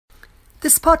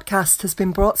This podcast has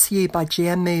been brought to you by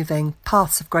GM Moving,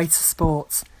 part of Greater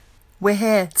Sports. We're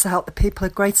here to help the people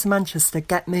of Greater Manchester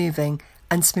get moving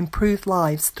and to improve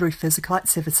lives through physical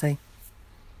activity.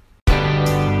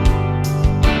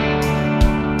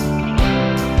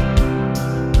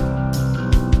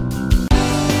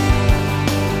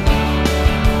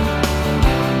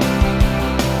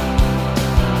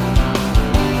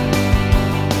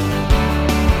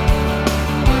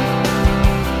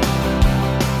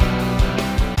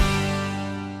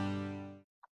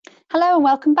 Hello and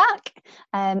welcome back.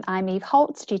 I'm Eve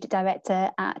Holt, Student Director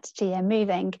at GM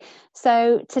Moving.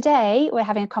 So today we're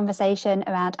having a conversation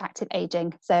around active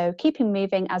ageing, so keeping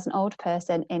moving as an old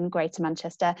person in Greater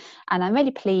Manchester. And I'm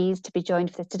really pleased to be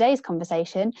joined for today's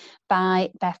conversation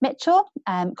by Beth Mitchell,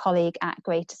 colleague at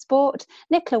Greater Sport,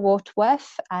 Nicola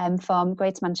Waterworth from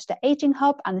Greater Manchester Ageing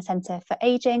Hub and the Centre for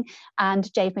Ageing,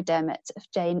 and Jane McDermott.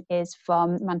 Jane is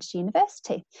from Manchester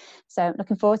University. So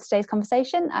looking forward to today's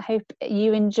conversation. I hope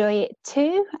you enjoy it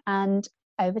too, and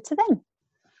over to them.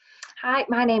 Hi,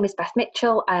 my name is Beth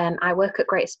Mitchell. I work at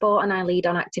Greater Sport and I lead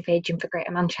on active ageing for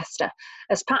Greater Manchester.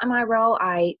 As part of my role,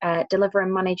 I deliver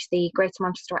and manage the Greater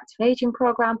Manchester Active Ageing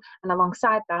Programme, and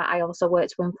alongside that I also work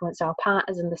to influence our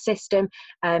partners in the system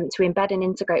to embed and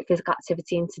integrate physical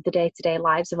activity into the day-to-day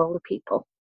lives of older people.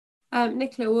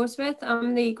 Nicola Waterworth.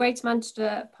 I'm the Greater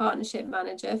Manchester Partnership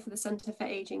Manager for the Centre for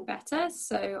Ageing Better.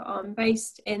 So I'm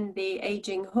based in the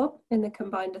Ageing Hub in the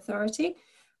Combined Authority,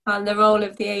 and the role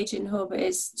of the Ageing Hub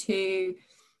is to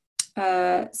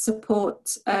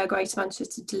support Greater Manchester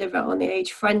to deliver on the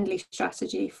age-friendly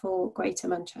strategy for Greater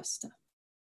Manchester.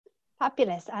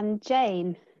 Fabulous. And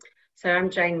Jane? So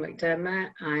I'm Jane McDermott.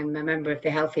 I'm a member of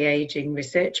the Healthy Ageing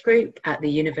Research Group at the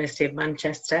University of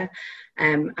Manchester.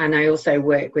 And I also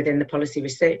work within the Policy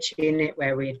Research Unit,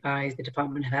 where we advise the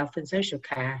Department of Health and Social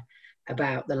Care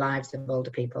about the lives of older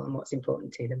people and what's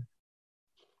important to them.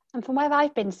 And from where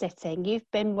I've been sitting,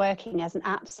 you've been working as an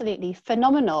absolutely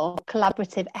phenomenal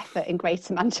collaborative effort in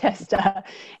Greater Manchester.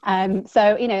 And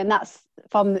that's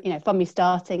from me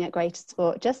starting at Greater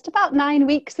Sport just about 9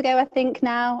 weeks ago, I think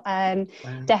now. Wow.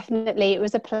 Definitely, it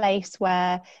was a place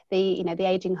where the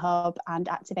Ageing Hub and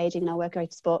Active Ageing and our work at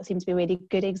Greater Sport seems to be a really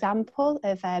good example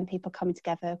of people coming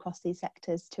together across these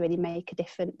sectors to really make a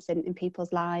difference in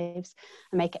people's lives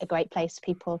and make it a great place for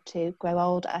people to grow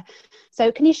older.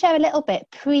 So can you share a little bit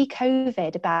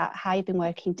pre-COVID about how you've been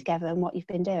working together and what you've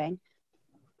been doing?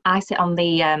 I sit on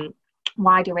the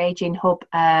wider Ageing Hub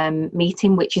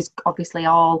meeting, which is obviously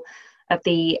all of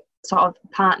the sort of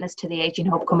partners to the Ageing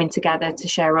Hub coming together to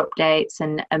share updates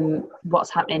and what's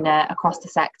happening across the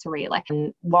sector really.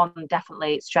 And one,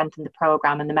 definitely strengthen the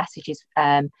programme and the messages,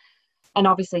 and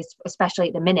obviously especially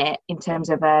at the minute in terms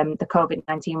of the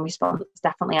COVID-19 response,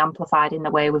 definitely amplified in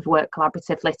the way we've worked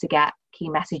collaboratively to get key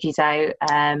messages out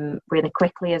really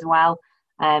quickly as well,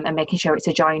 and making sure it's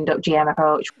a joined up GM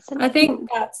approach. I think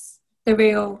that's the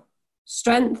real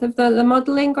strength of the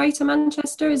model in Greater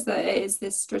Manchester, is that it is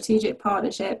this strategic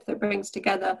partnership that brings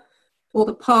together all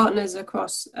the partners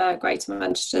across Greater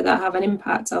Manchester that have an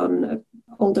impact on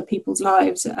older people's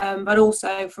lives, but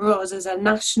also for us as a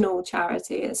national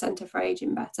charity at Centre for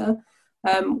Ageing Better,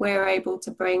 we're able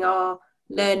to bring our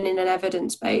learning and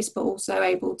evidence base, but also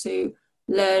able to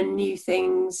learn new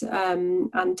things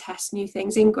and test new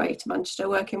things in Greater Manchester,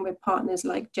 working with partners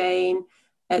like Jane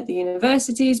at the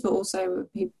universities, but also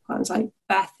with partners like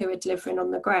Beth who are delivering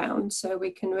on the ground. So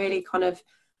we can really kind of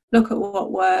look at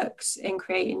what works in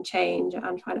creating change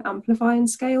and try to amplify and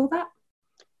scale that.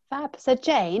 Fab. So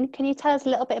Jane, can you tell us a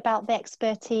little bit about the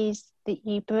expertise that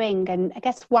you bring, and I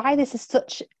guess why this is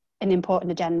such an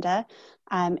important agenda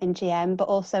in GM, but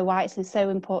also why it's so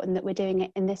important that we're doing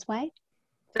it in this way?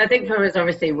 So I think for us,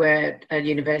 obviously, we're a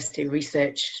university,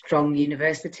 research strong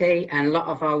university, and a lot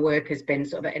of our work has been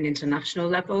sort of at an international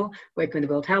level, working with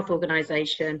the World Health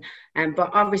Organization.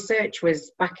 But our research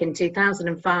was back in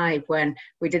 2005 when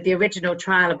we did the original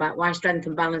trial about why strength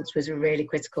and balance was a really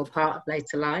critical part of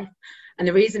later life. And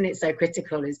the reason it's so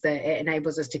critical is that it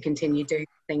enables us to continue doing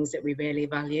things that we really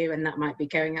value. And that might be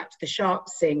going out to the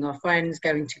shops, seeing our friends,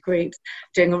 going to groups,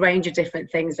 doing a range of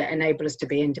different things that enable us to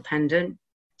be independent.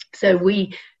 So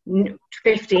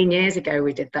 15 years ago,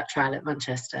 we did that trial at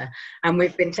Manchester, and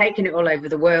we've been taking it all over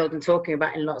the world and talking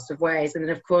about it in lots of ways. And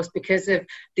then, of course, because of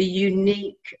the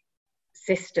unique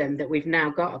system that we've now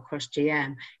got across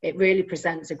GM, it really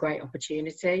presents a great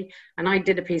opportunity. And I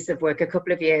did a piece of work a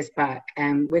couple of years back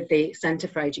with the Centre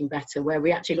for Ageing Better, where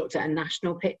we actually looked at a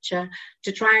national picture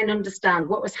to try and understand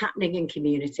what was happening in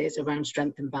communities around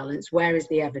strength and balance, where is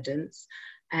the evidence,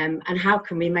 And how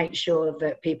can we make sure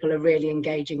that people are really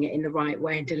engaging it in the right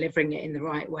way and delivering it in the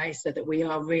right way so that we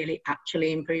are really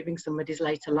actually improving somebody's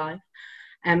later life.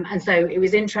 And so it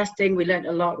was interesting. We learned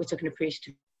a lot. We took an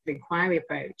appreciative inquiry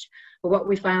approach. But what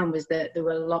we found was that there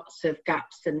were lots of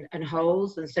gaps and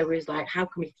holes. And so we was like, how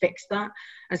can we fix that?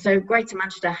 And so Greater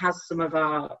Manchester has some of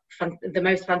the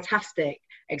most fantastic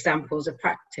examples of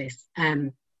practice.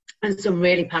 And some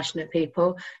really passionate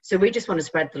people. So we just want to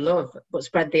spread the love, but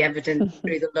spread the evidence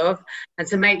through the love, and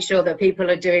to make sure that people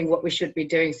are doing what we should be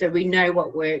doing. So we know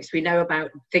what works. We know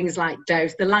about things like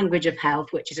dose, the language of health,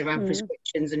 which is around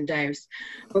prescriptions and dose.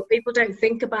 But people don't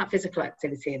think about physical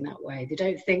activity in that way. They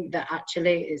don't think that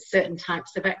actually it's certain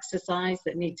types of exercise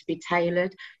that need to be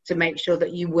tailored to make sure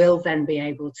that you will then be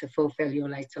able to fulfill your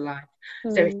later life.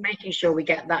 So it's making sure we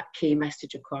get that key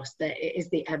message across, that it is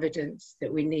the evidence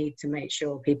that we need to make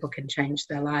sure people can change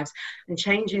their lives, and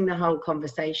changing the whole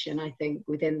conversation, I think,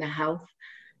 within the health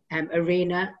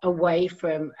arena, away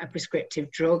from a prescriptive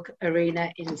drug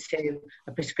arena into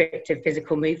a prescriptive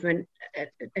physical movement,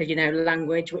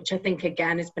 language, which I think,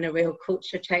 again, has been a real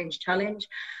culture change challenge.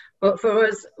 But for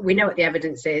us, we know what the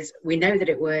evidence is. We know that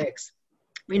it works.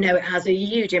 We know it has a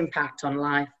huge impact on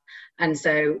life. And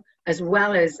so, as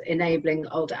well as enabling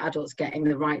older adults getting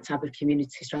the right type of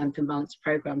community strength and balance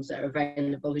programs that are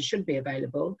available and should be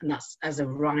available, and that's as a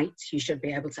right, you should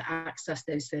be able to access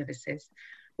those services.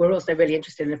 We're also really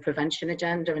interested in the prevention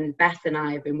agenda, and Beth and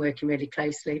I have been working really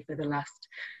closely for the last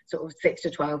sort of 6 to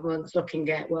 12 months, looking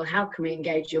at, well, how can we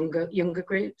engage younger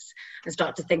groups and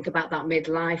start to think about that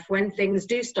midlife when things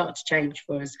do start to change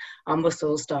for us. Our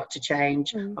muscles start to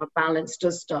change, our balance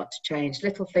does start to change,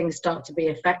 little things start to be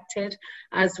affected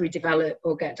as we develop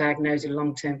or get diagnosed with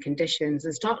long-term conditions,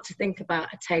 and start to think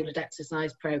about a tailored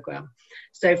exercise program.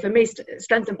 So for me,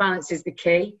 strength and balance is the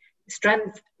key.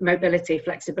 Strength, mobility,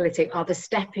 flexibility are the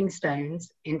stepping stones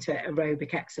into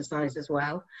aerobic exercise as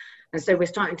well. And so we're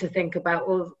starting to think about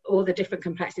all the different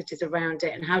complexities around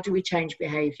it, and how do we change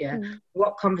behaviour?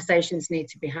 What conversations need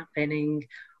to be happening?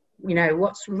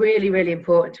 What's really, really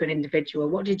important to an individual?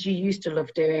 What did you used to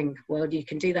love doing? Well, you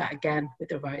can do that again with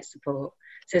the right support.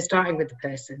 So starting with the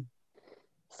person.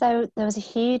 So there was a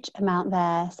huge amount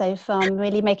there. So from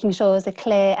really making sure there's a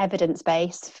clear evidence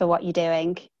base for what you're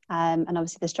doing, and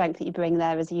obviously the strength that you bring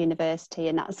there as a university,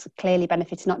 and that's clearly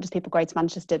benefiting not just people Greater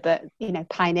Manchester, but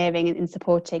pioneering and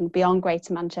supporting beyond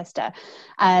Greater Manchester.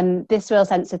 This real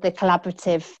sense of the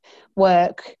collaborative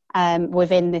work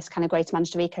within this kind of Greater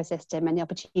Manchester ecosystem, and the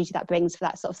opportunity that brings for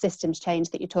that sort of systems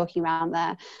change that you're talking around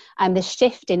there, and the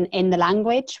shift in the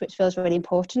language, which feels really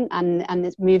important, and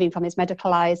it's moving from this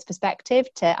medicalised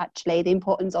perspective to actually the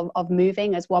importance of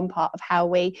moving as one part of how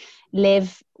we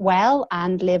live well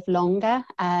and live longer,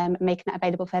 making that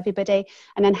available for everybody,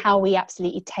 and then how we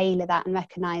absolutely tailor that and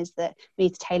recognise that we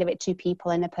need to tailor it to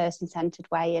people in a person-centred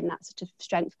way, and that sort of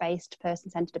strength-based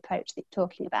person-centred approach that you're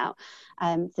talking about,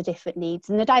 the different needs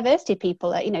and the diversity of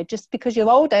people. Just because you're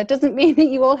older doesn't mean that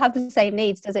you all have the same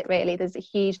needs, does it really? There's a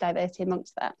huge diversity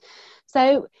amongst that.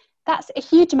 So that's a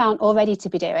huge amount already to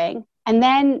be doing, and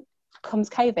then comes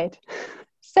COVID.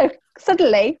 So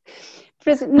suddenly,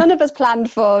 none of us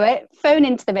planned for it, thrown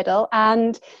into the middle,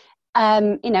 and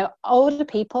older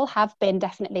people have been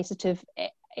definitely sort of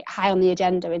high on the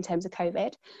agenda in terms of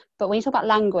COVID. But when you talk about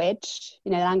language,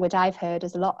 the language I've heard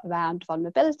is a lot around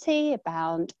vulnerability,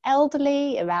 around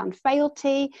elderly, around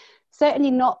frailty.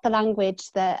 Certainly not the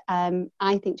language that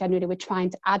I think generally we're trying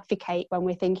to advocate when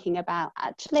we're thinking about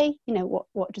actually,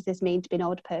 what does this mean to be an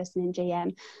older person in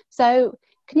GM? So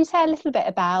can you say a little bit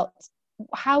about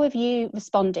how have you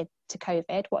responded to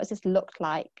COVID? What has this looked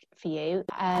like for you?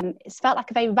 It's felt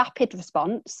like a very rapid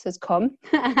response has come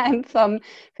from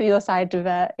your side of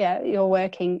you're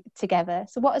working together.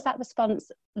 So what has that response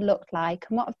looked like,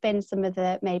 and what have been some of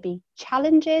the maybe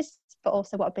challenges, but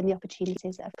also what have been the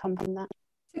opportunities that have come from that?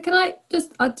 Can I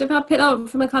just pick up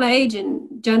from a kind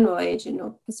of general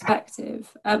aging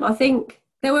perspective? I think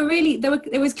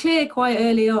it was clear quite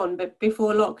early on, but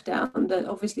before lockdown, that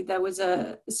obviously there was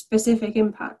a specific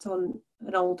impact on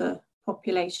an older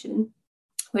population,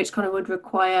 which kind of would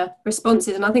require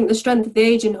responses. And I think the strength of the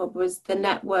Aging Hub was the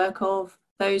network of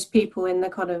those people in the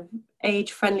kind of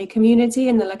age-friendly community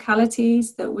in the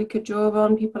localities that we could draw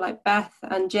on, people like Beth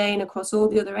and Jane across all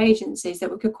the other agencies,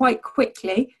 that we could quite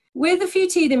quickly, with a few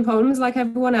teething problems like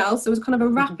everyone else, there was kind of a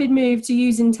rapid move to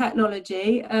using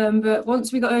technology, but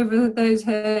once we got over those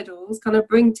hurdles, kind of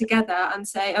bring together and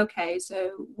say, okay,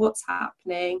 so what's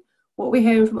happening, what we're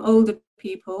hearing from older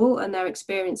people and their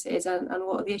experiences, and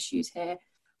what are the issues here.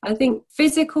 I think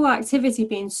physical activity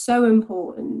being so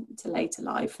important to later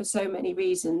life for so many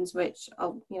reasons, which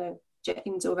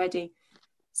Jane's already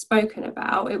spoken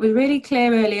about, it was really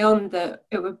clear early on that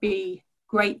it would be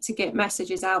great to get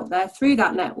messages out there through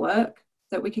that network,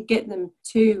 that we could get them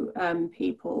to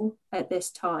people at this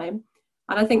time.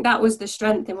 And I think that was the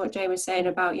strength in what Jane was saying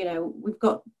about, you know,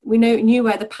 we knew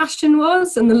where the passion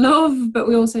was and the love, but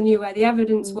we also knew where the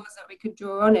evidence was that we could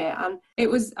draw on it. And it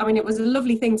was a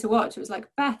lovely thing to watch. It was like,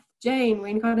 Beth, Jane,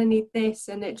 we kind of need this.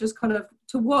 And it just kind of,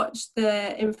 to watch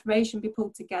the information be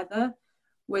pulled together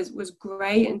was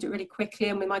great, and really quickly.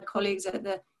 And with my colleagues at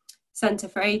the Centre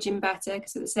for Ageing Better,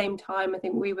 because at the same time, I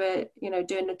think we were, you know,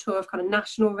 doing a tour of kind of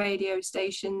national radio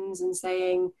stations and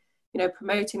saying, you know,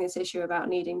 promoting this issue about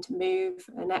needing to move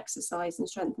and exercise and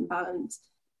strength and balance,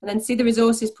 and then see the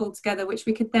resources pulled together, which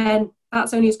we could then,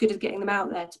 that's only as good as getting them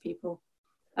out there to people.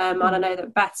 And I know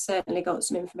that Beth certainly got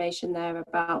some information there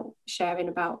about sharing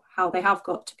about how they have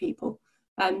got to people.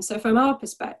 So from our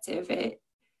perspective, it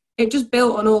just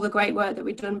built on all the great work that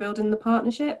we'd done building the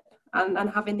partnership and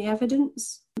having the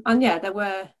evidence. And yeah, there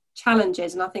were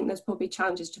challenges, and I think there's probably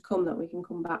challenges to come that we can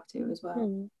come back to as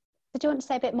well. So do you want to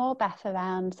say a bit more, Beth,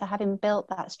 around having built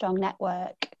that strong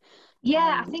network?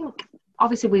 Yeah, I think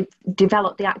obviously we've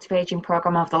developed the Active Ageing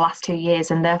programme over the last 2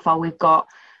 years, and therefore we've got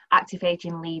Active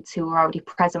Ageing leads who are already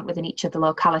present within each of the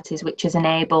localities, which has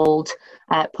enabled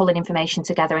pulling information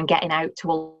together and getting out to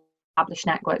all established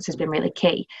networks has been really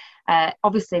key.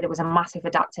 Obviously, there was a massive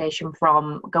adaptation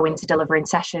from going to delivering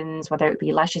sessions, whether it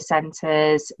be leisure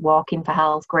centres, walking for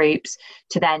health groups,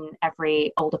 to then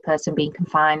every older person being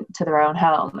confined to their own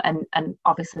home. And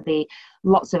obviously, the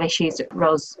lots of issues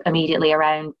rose immediately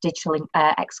around digital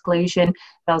exclusion.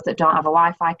 Those that don't have a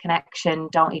Wi-Fi connection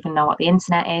don't even know what the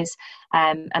internet is.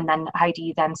 And then how do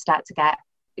you then start to get,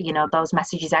 you know, those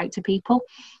messages out to people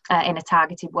in a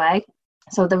targeted way?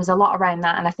 So there was a lot around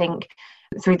that, and I think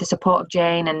through the support of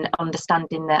Jane and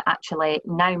understanding that actually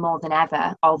now more than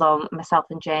ever, although myself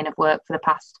and Jane have worked for the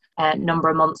past number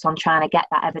of months on trying to get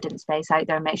that evidence base out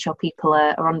there and make sure people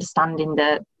are understanding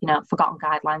the, you know, forgotten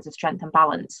guidelines of strength and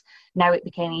balance, now it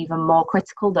became even more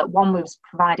critical that one was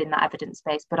providing that evidence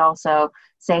base, but also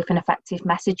safe and effective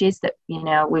messages that, you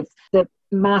know, with the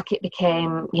market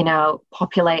became, you know,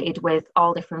 populated with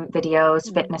all different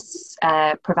videos, fitness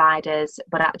providers,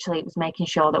 but actually it was making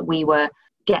sure that we were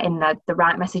getting the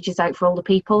right messages out for older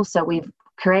people. So we've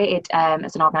created,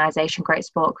 as an organisation, Great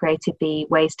Sport created the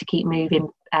Ways to Keep Moving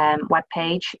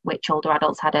webpage, which older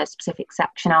adults had a specific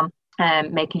section on,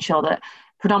 making sure that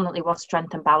predominantly was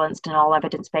strength and balanced and all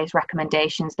evidence-based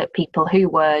recommendations that people who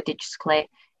were digitally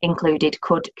included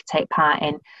could take part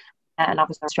in, and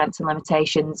obviously strengths and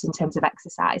limitations in terms of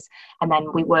exercise. And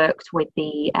then we worked with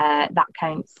the That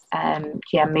Counts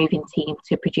GM Moving team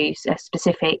to produce a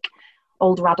specific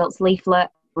older adults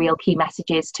leaflet, real key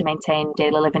messages to maintain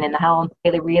daily living in the home.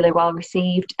 Really well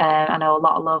received. I know a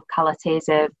lot of localities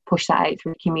have pushed that out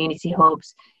through community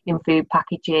hubs, in food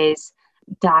packages,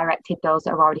 directed those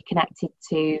that are already connected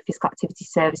to physical activity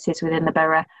services within the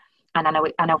borough. And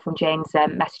I know from Jane's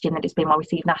messaging that it's been well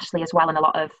received nationally as well, and a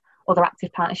lot of other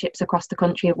active partnerships across the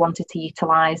country have wanted to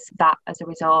utilise that as a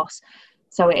resource.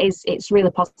 So it's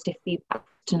really positive feedback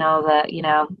to know that, you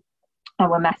know,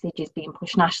 our message is being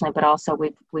pushed nationally, but also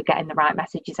we're getting the right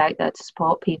messages out there to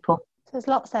support people. So there's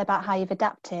lots there about how you've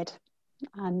adapted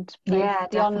and the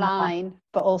online,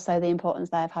 but also the importance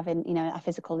there of having, you know, a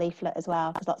physical leaflet as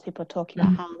well, because lots of people are talking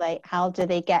about how do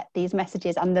they get these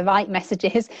messages and the right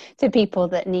messages to people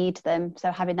that need them.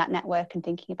 So having that network and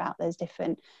thinking about those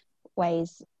different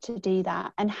ways to do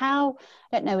that. And how,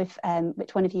 I don't know if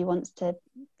which one of you wants to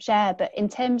share, but in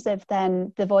terms of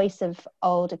then the voice of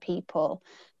older people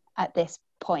at this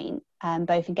point,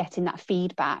 both in getting that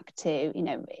feedback to, you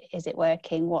know, is it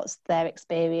working, what's their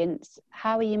experience,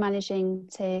 how are you managing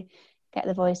to get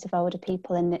the voice of older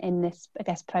people in this, I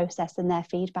guess, process and their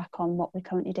feedback on what we're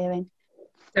currently doing?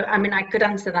 So, I mean, I could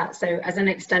answer that. So as an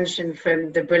extension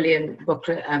from the brilliant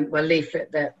booklet,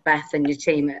 leaflet that Beth and your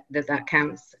team at That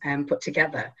Counts put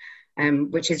together,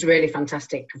 which is really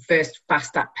fantastic. First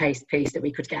fast at pace piece that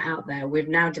we could get out there. We've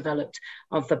now developed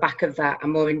off the back of that a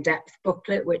more in-depth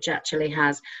booklet, which actually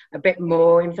has a bit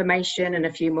more information and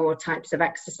a few more types of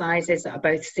exercises that are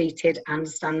both seated and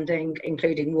standing,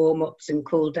 including warm-ups and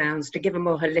cool-downs, to give a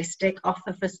more holistic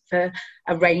offer for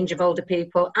a range of older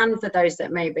people and for those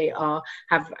that maybe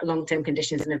have long-term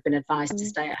conditions and have been advised to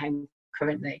stay at home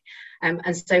currently.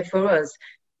 And so for us,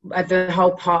 the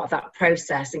whole part of that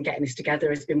process and getting this together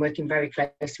has been working very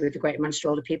closely with the Greater Manchester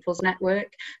Older People's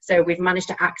Network. So we've managed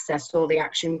to access all the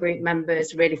action group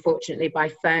members, really fortunately by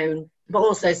phone, but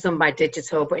also some by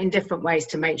digital, but in different ways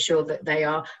to make sure that they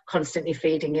are constantly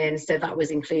feeding in. So that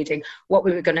was including what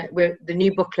the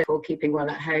new booklet called Keeping Well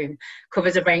at Home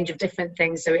covers a range of different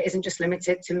things. So it isn't just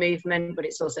limited to movement, but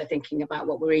it's also thinking about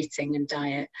what we're eating and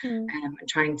diet, and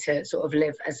trying to sort of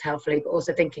live as healthily, but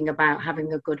also thinking about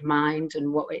having a good mind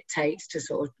and what it takes to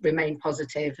sort of remain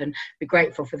positive and be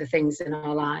grateful for the things in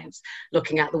our lives,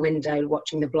 looking out the window,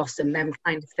 watching the blossom, them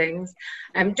kind of things.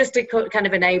 Just to kind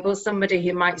of enable somebody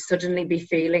who might suddenly be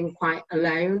feeling quite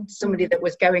alone, somebody that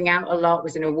was going out a lot,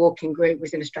 was in a walking group,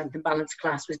 was in a strength and balance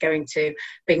class, was going to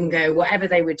bingo, whatever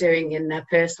they were doing in their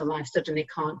personal life, suddenly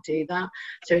can't do that.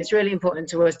 So it's really important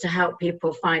to us to help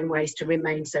people find ways to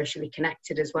remain socially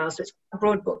connected as well. So it's a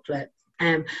broad booklet.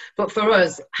 But for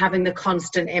us, having the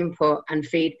constant input and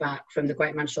feedback from the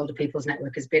Greater Manchester Older People's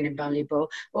Network has been invaluable.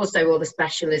 Also, all the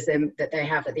specialism that they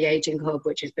have at the Ageing Hub,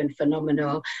 which has been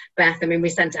phenomenal. Beth, I mean, we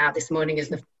sent it out this morning as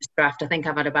the first draft. I think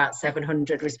I've had about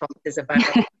 700 responses about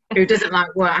who doesn't like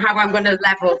what, how I'm going to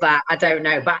level that, I don't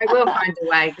know. But I will find a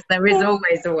way, because there is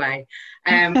always a way.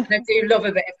 I do love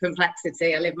a bit of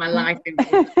complexity. I live my life in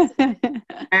complexity.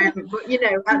 But, you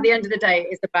know, at the end of the day,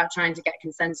 it's about trying to get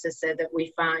consensus so that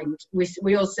we find,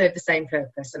 we all serve the same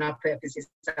purpose, and our purpose is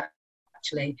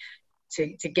actually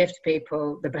to give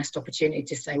people the best opportunity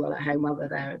to stay well at home while they're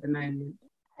there at the moment.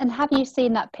 And have you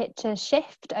seen that picture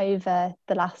shift over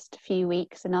the last few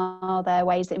weeks, and are there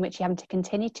ways in which you're having to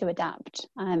continue to adapt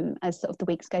as sort of the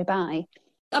weeks go by?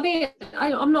 I mean,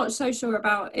 I'm not so sure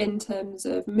about in terms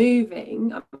of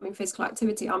moving. I mean, physical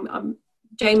activity.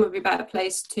 Jane would be better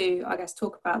placed to, I guess,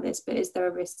 talk about this. But is there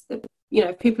a risk that, you know,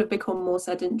 if people have become more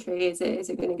sedentary, is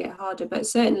it going to get harder? But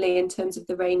certainly, in terms of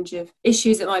the range of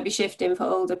issues that might be shifting for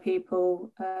older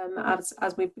people, as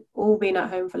we've all been at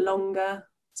home for longer.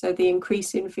 So the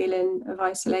increasing feeling of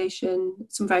isolation,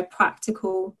 some very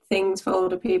practical things for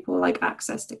older people like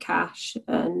access to cash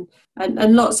and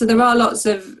lots of, there are lots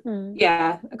of,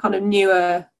 kind of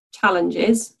newer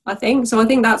challenges, I think. So I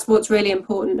think that's what's really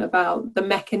important about the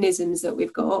mechanisms that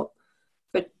we've got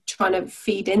for trying to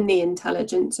feed in the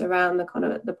intelligence around the kind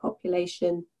of the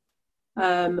population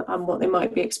and what they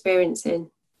might be experiencing,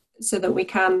 so that we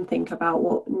can think about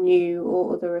what new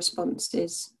or other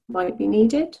responses might be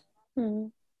needed.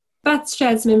 Beth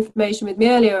shared some information with me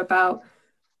earlier about,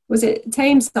 was it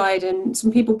Tameside, and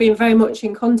some people being very much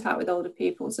in contact with older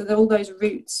people. So all those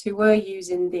routes who were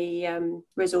using the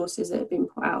resources that have been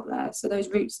put out there. So those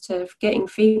routes to getting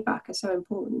feedback are so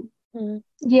important.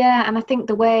 Yeah, and I think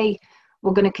the way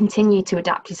we're going to continue to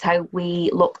adapt is how we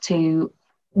look to,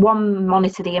 one,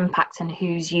 monitor the impact and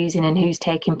who's using and who's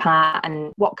taking part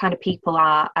and what kind of people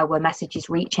are our messages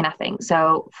reaching, I think.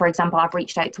 So, for example, I've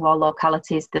reached out to all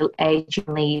localities, the ageing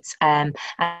leads, and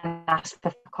asked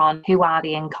for on who are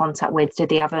they in contact with, do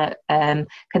they have can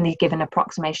they give an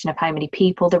approximation of how many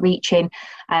people they're reaching,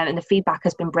 and the feedback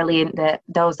has been brilliant that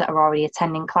those that are already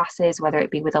attending classes, whether it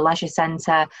be with a leisure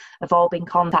centre, have all been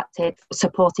contacted,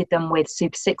 supported them with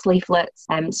Super 6 leaflets,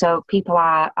 so people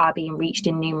are being reached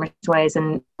in numerous ways,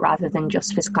 and rather than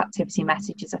just physical activity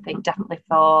messages, I think definitely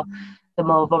for the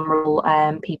more vulnerable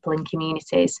people in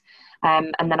communities.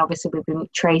 And then obviously we've been,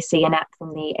 Tracy Annette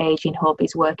from the Ageing Hub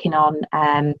is working on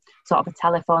sort of a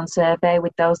telephone survey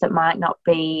with those that might not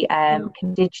be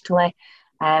digitally,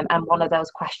 and one of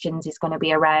those questions is going to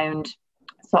be around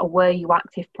sort of, were you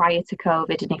active prior to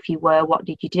COVID, and if you were, what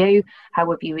did you do, how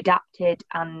have you adapted,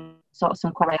 and sort of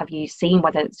some questions, have you seen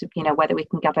whether it's, you know, whether we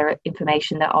can gather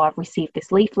information that, oh, I've received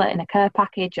this leaflet in a care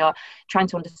package, or trying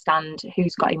to understand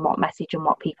who's got in what message and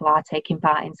what people are taking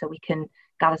part in, so we can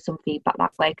gather some feedback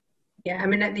that way. Yeah, I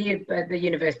mean, at the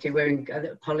university, we're in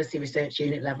the policy research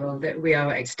unit level, that we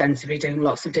are extensively doing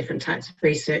lots of different types of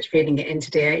research, feeding it into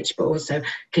DH, but also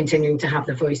continuing to have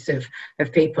the voice of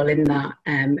people in that,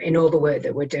 in all the work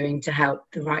that we're doing to help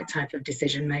the right type of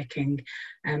decision making.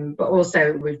 But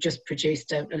also we've just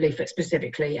produced a leaflet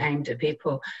specifically aimed at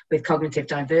people with cognitive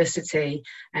diversity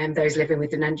and those living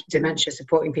with dementia,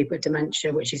 supporting people with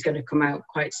dementia, which is going to come out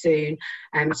quite soon.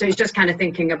 So it's just kind of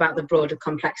thinking about the broader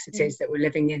complexities that we're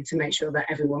living in to make sure that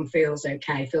everyone feels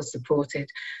okay, feels supported.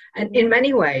 And in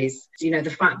many ways, you know, the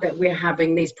fact that we're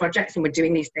having these projects and we're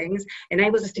doing these things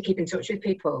enables us to keep in touch with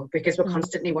people, because we're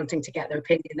constantly wanting to get their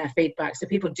opinion, their feedback, so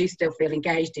people do still feel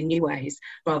engaged in new ways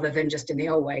rather than just in the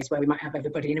old ways where we might have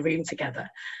everybody in a room together.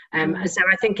 And so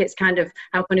I think it's kind of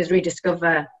helping us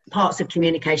rediscover parts of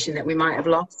communication that we might have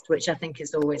lost, which I think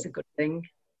is always a good thing.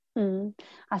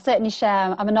 I certainly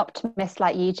share. I'm an optimist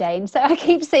like you, Jane. So I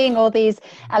keep seeing all these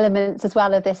elements as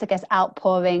well of this, I guess,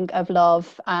 outpouring of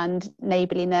love and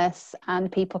neighbourliness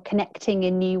and people connecting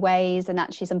in new ways, and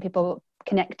actually some people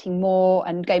connecting more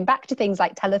and going back to things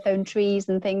like telephone trees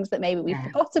and things that maybe we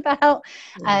forgot about,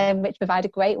 which provide a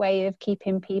great way of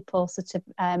keeping people sort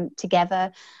of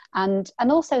together, and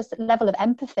also a level of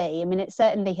empathy. I mean, it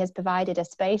certainly has provided a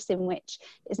space in which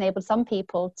it's enabled some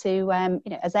people to,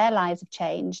 you know, as their lives have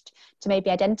changed, to maybe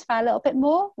identify a little bit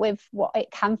more with what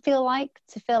it can feel like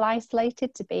to feel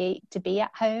isolated, to be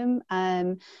at home,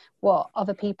 what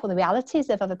other people, the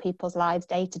realities of other people's lives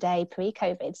day to day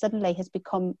pre-COVID suddenly has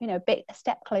become, you know, a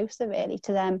step closer really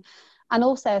to them. And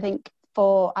also I think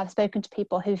I've spoken to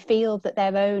people who feel that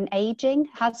their own aging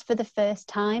has for the first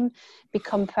time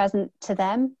become present to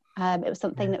them. It was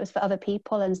something that was for other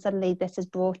people, and suddenly this has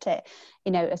brought it,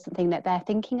 you know, as something that they're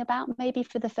thinking about maybe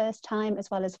for the first time,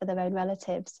 as well as for their own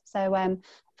relatives. So it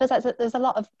feels like there's a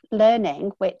lot of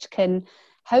learning which can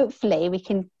hopefully we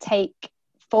can take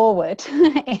forward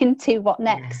into what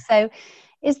next. So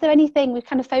is there anything we've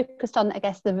kind of focused on, I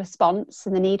guess, the response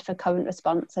and the need for current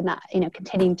response, and that, you know,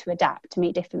 continuing to adapt to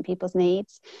meet different people's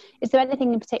needs? Is there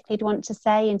anything in particular you'd want to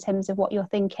say in terms of what you're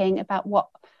thinking about what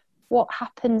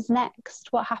happens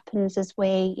next? What happens as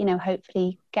we, you know,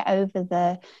 hopefully get over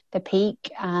the peak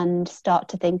and start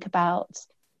to think about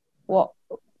what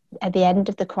at the end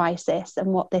of the crisis and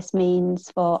what this means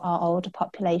for our older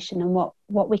population, and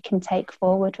what we can take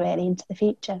forward really into the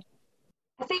future?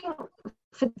 I think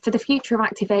for the future of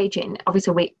active ageing,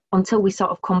 obviously until we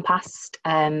sort of come past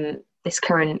this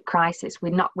current crisis,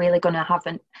 we're not really going to have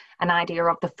an idea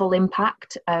of the full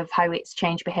impact of how it's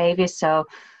changed behaviours. So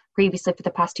previously, for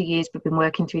the past 2 years, we've been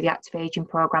working through the active ageing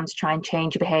programme to try and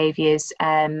change behaviours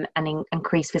and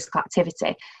increase physical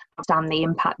activity. Understand the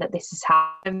impact that this has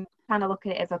had. I'm trying to look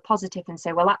at it as a positive and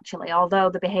say, well, actually, although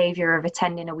the behaviour of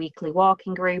attending a weekly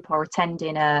walking group or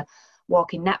attending a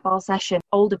walking netball session,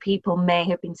 older people may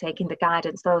have been taking the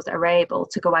guidance, those that are able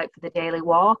to go out for the daily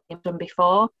walk, they've done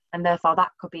before, and therefore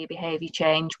that could be a behaviour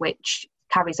change which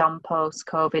carries on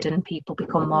post-COVID and people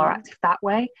become more active that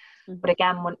way. But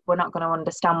again, we're not going to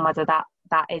understand whether that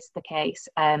is the case,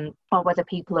 or whether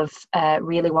people have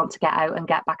really want to get out and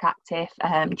get back active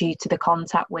due to the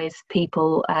contact with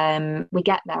people. We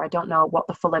get there. I don't know what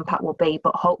the full impact will be,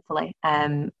 but hopefully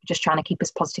just trying to keep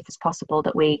as positive as possible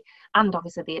that and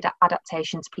obviously the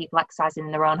adaptation to people exercising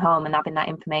in their own home and having that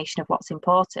information of what's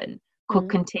important could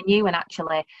continue. And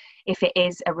actually, if it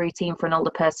is a routine for an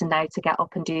older person now to get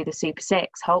up and do the Super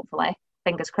 6, hopefully,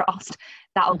 fingers crossed,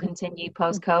 that'll continue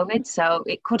post-COVID. So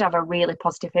it could have a really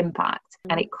positive impact,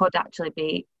 and it could actually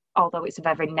be, although it's a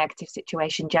very negative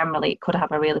situation generally, it could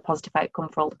have a really positive outcome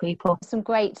for older people. Some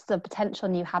great potential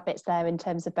new habits there in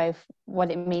terms of both what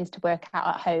it means to work out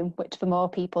at home, which for more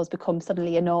people has become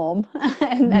suddenly a norm,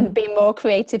 and being more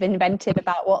creative and inventive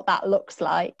about what that looks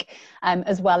like,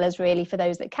 as well as really for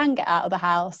those that can get out of the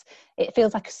house. It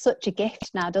feels like such a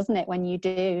gift now, doesn't it, when you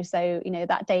do? So, you know,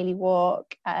 that daily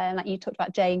walk, like you talked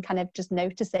about, Jane, kind of just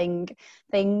noticing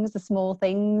things, the small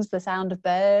things, the sound of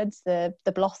birds, the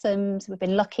blossoms. We've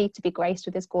been lucky to be graced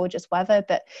with this gorgeous weather,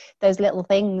 but those little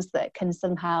things that can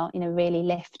somehow, you know, really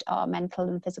lift our mental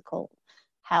and physical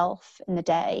health in the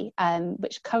day,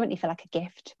 which currently feel like a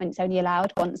gift when it's only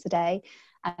allowed once a day,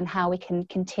 and how we can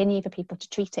continue for people to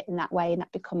treat it in that way and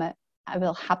that become a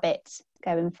real habit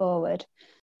going forward.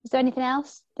 Is there anything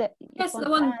else that you want the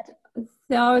one to add?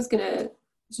 that I was going to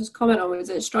just comment on was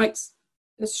it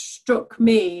struck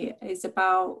me is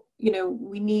about, you know,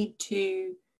 we need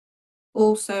to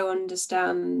also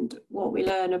understand what we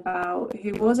learn about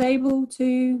who was able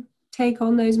to take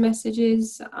on those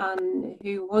messages and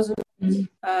who wasn't,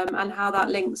 and how that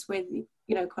links with,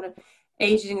 you know, kind of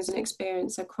aging as an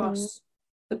experience across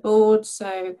the board.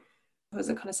 So as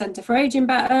a kind of Centre for Ageing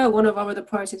Better, one of our other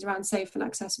priorities around safe and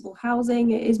accessible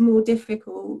housing, it is more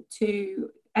difficult to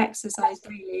exercise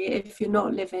really if you're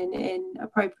not living in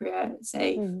appropriate,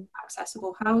 safe,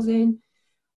 accessible housing.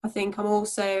 I think I'm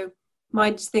also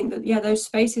minded to think that, those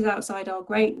spaces outside are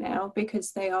great now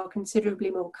because they are considerably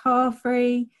more car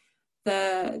free.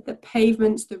 The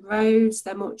pavements, the roads,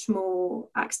 they're much more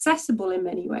accessible in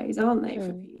many ways, aren't they,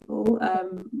 for people?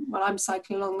 While I'm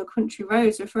cycling along the country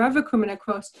roads, we're forever coming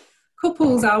across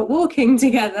couples out walking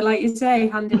together, like you say,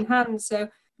 hand in hand. So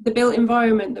the built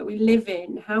environment that we live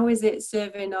in, how is it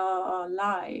serving our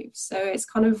lives? So it's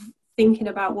kind of thinking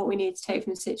about what we need to take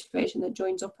from the situation that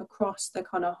joins up across the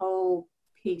kind of whole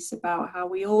piece about how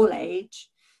we all age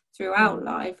throughout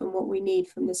life and what we need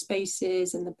from the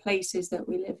spaces and the places that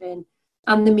we live in,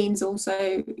 and the means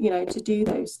also, you know, to do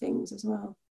those things as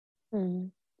well.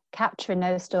 Capturing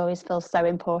those stories feels so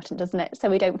important, doesn't it? So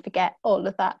we don't forget all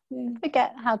of that,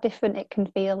 forget how different it can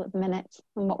feel at the minute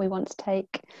and what we want to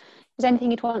take. Is there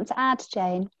anything you'd want to add,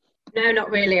 Jane? No,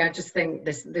 not really. I just think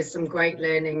there's some great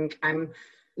learning. I'm,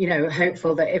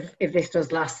 hopeful that if this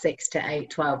does last 6 to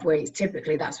 8, 12 weeks,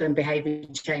 typically that's when behaviour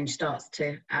change starts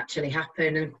to actually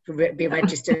happen and be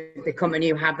registered, become a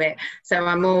new habit. So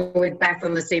I'm all with Beth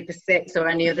on the Super 6 or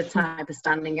any other type of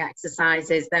standing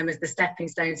exercises. Them as the stepping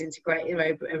stones into great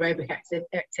aerobic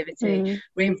activity.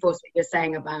 Reinforce what you're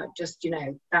saying about just,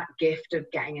 that gift of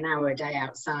getting an hour a day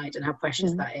outside and how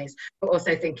precious that is. But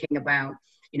also thinking about,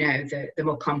 the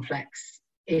more complex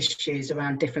issues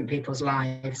around different people's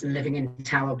lives and living in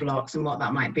tower blocks and what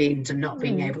that might mean to not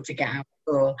being able to get out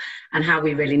and how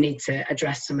we really need to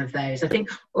address some of those. I think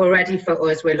already for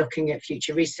us, we're looking at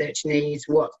future research needs.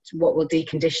 What will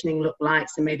deconditioning look like?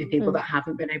 So maybe people that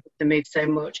haven't been able to move so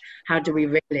much, how do we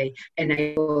really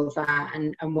enable that?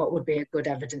 And what would be a good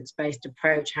evidence-based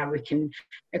approach? How we can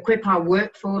equip our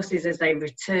workforces as they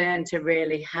return to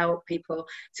really help people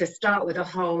to start with a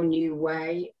whole new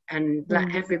way and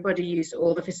let everybody use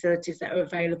all the facilities that are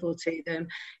available to them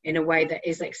in a way that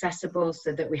is accessible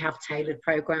so that we have tailored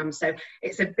programs. So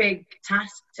it's a big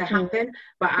task to happen,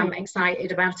 but I'm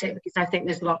excited about it because I think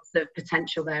there's lots of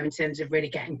potential there in terms of really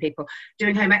getting people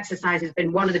doing home exercise has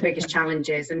been one of the biggest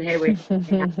challenges, and here we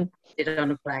did it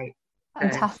on a plate.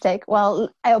 Fantastic. Well,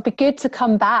 it'll be good to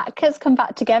come back. Let's come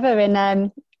back together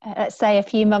in let's say a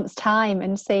few months' time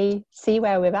and see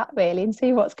where we're at really, and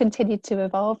see what's continued to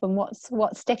evolve and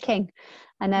what's sticking,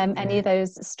 and any of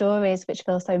those stories which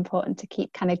feel so important to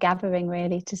keep kind of gathering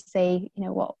really to see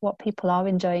what people are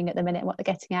enjoying at the minute, what they're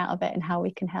getting out of it, and how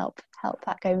we can help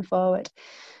that going forward.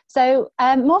 So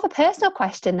more of a personal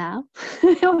question now,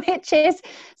 which is,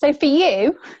 so for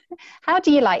you, how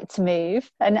do you like to move,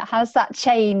 and has that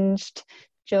changed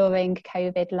during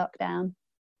COVID lockdown?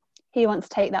 Who wants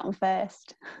to take that one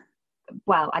first?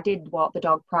 Well, I did walk the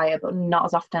dog prior, but not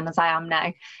as often as I am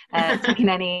now. Taking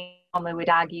any normally would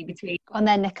argue between. On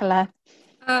then, Nicola.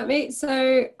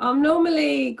 So I'm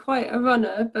normally quite a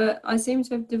runner, but I seem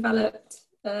to have developed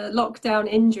a lockdown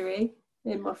injury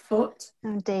in my foot.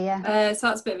 Oh dear. So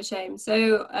that's a bit of a shame.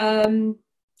 So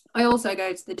I also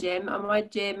go to the gym, and my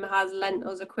gym has lent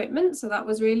us equipment, so that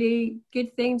was really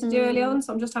good thing to do early on.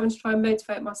 So I'm just having to try and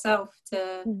motivate myself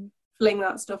to fling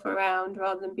that stuff around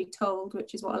rather than be told,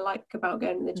 which is what I like about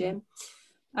going to the gym.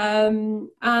 And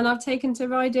I've taken to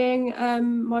riding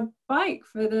my bike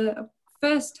for the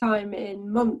first time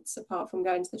in months, apart from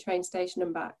going to the train station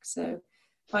and back. So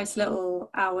nice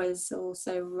little hours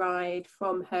also ride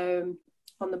from home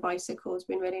on the bicycle has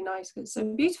been really nice. It's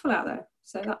so beautiful out there.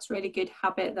 So that's a really good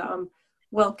habit that I'm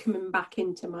welcoming back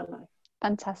into my life.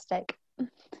 Fantastic.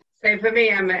 So for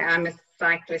me, I'm a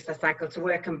cyclist. I cycle to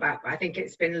work and back, but I think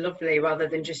it's been lovely, rather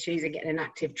than just using it in an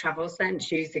active travel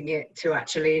sense, using it to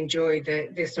actually enjoy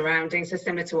the surroundings. So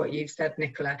similar to what you've said,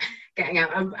 Nicola, getting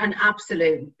out. An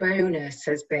absolute bonus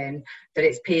has been that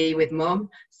it's PE with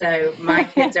mum. So my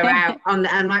kids are out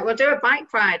and like, we'll do a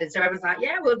bike ride. And so I was like,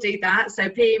 yeah, we'll do that. So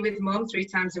PE with mum 3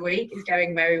 times a week is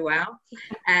going very well.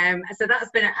 So that's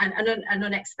been an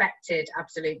unexpected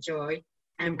absolute joy.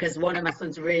 Because one of my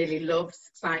sons really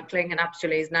loves cycling and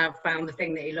actually has now found the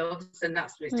thing that he loves, and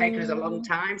it's taken us a long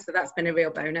time, so that's been a real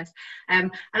bonus.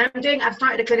 And I've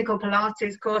started a clinical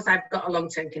Pilates course. I've got a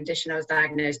long-term condition. I was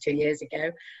diagnosed 2 years ago.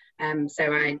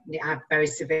 So I have very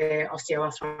severe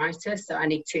osteoarthritis, so I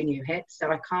need 2 new hips,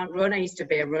 so I can't run. I used to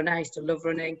be a runner, I used to love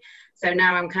running. So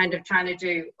now I'm kind of trying to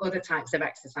do other types of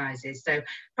exercises. So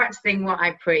practicing what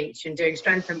I preach and doing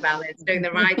strength and balance, doing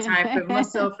the right type of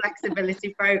muscle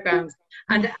flexibility programs.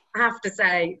 And I have to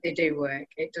say, they do work.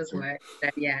 It does work.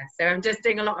 So yeah, so I'm just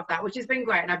doing a lot of that, which has been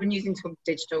great. And I've been using some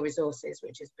digital resources,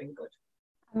 which has been good.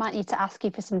 I might need to ask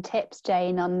you for some tips,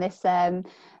 Jane, on this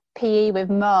PE with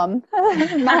mum.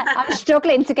 I'm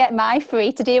struggling to get my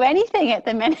 3 to do anything at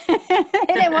the minute.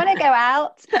 They don't want to go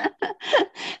out.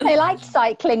 They liked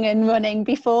cycling and running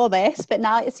before this, but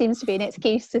now it seems to be an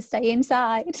excuse to stay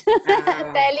inside.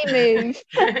 Barely move.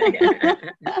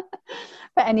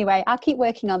 But anyway, I'll keep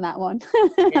working on that one.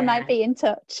 I might be in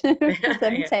touch with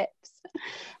some tips.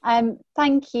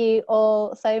 Thank you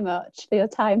all so much for your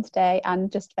time today, and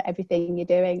just for everything you're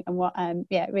doing, and what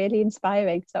really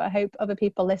inspiring. So I hope other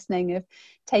people listening have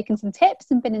taken some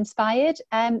tips and been inspired.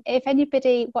 If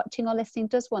anybody watching or listening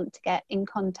does want to get in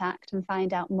contact and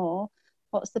find out more,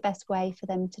 what's the best way for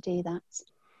them to do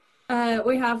that?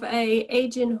 We have a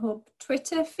Aging Hub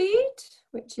Twitter feed,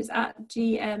 which is at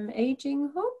GM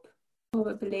Aging Hub.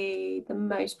 Probably the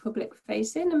most public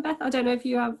facing. And Beth, I don't know if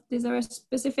you have, is there a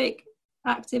specific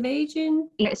Active Ageing?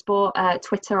 It's both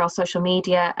Twitter or social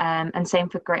media, and same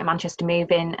for Greater Manchester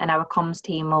Moving, and our comms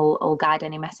team will guide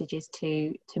any messages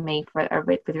to me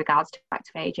with regards to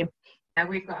Active Ageing. And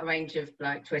we've got a range of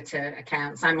like Twitter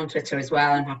accounts. I'm on Twitter as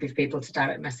well. I'm happy for people to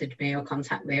direct message me or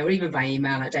contact me, or even by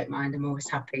email. I don't mind. I'm always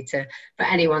happy for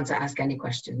anyone to ask any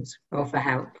questions or for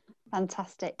help.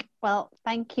 Fantastic. Well,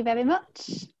 thank you very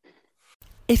much.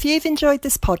 If you've enjoyed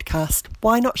this podcast,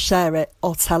 why not share it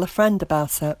or tell a friend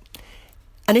about it?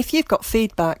 And if you've got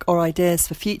feedback or ideas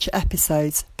for future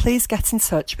episodes, please get in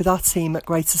touch with our team at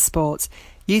Greater Sport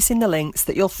using the links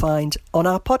that you'll find on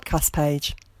our podcast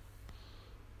page.